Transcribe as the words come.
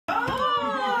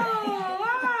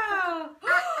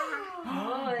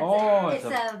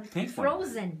Pink one.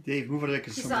 Frozen. Dave, move over there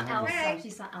because She saw something's hungry. Elsa. She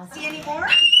saw Elsa. See any more?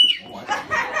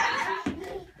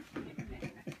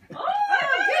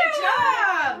 Good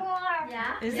job.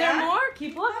 Yeah. Is there more?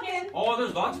 Keep looking. Oh,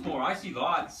 there's lots more. I see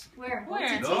lots. Where?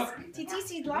 Where? Look. TT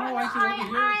see Oh, lots. I see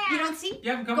over here. You don't see? You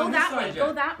haven't come Go on this that way. side Go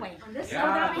yet. that way. On this Yeah, go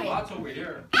that there's way. lots over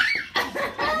here. A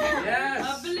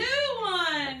Yes. blue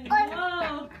one.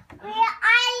 Whoa.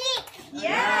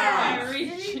 Yeah. I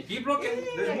reach. Keep looking.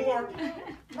 There's more.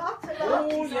 Lots of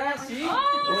Oh, yeah, see?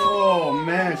 Oh,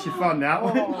 man, she found that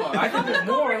one. Oh, I think there's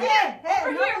more. Hey,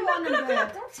 Over here, look, look,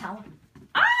 look. Don't tell him.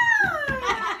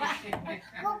 Ah!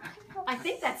 I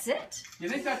think that's it. You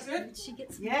think that's it? She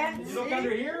gets. Yeah. You look under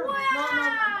here?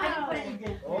 I didn't put it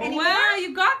in. Oh. Wow,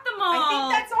 you got them all. I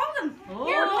think that's all of them.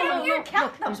 Oh.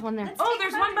 Count them. There's one there. Oh,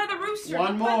 there's one by the rooster.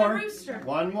 One Look by the more. rooster.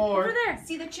 One more. Over there.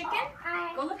 See the chicken?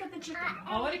 Go look at the chicken.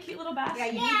 Oh, what a cute little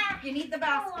basket. Yeah, you need the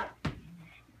basket.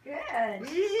 Good.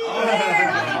 Oh.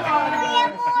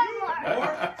 More?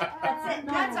 That's it.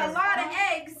 No That's a more. lot of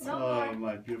eggs. Oh,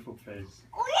 my beautiful face.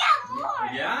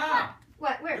 Yeah.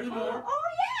 What? Where? There's more. Oh,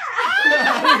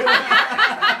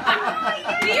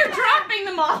 You're dropping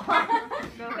them all.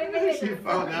 She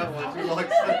found that one. She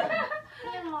likes it.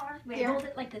 Wait, hold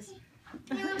it like this.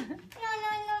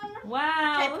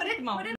 Wow. Okay, look put at it, them all. put it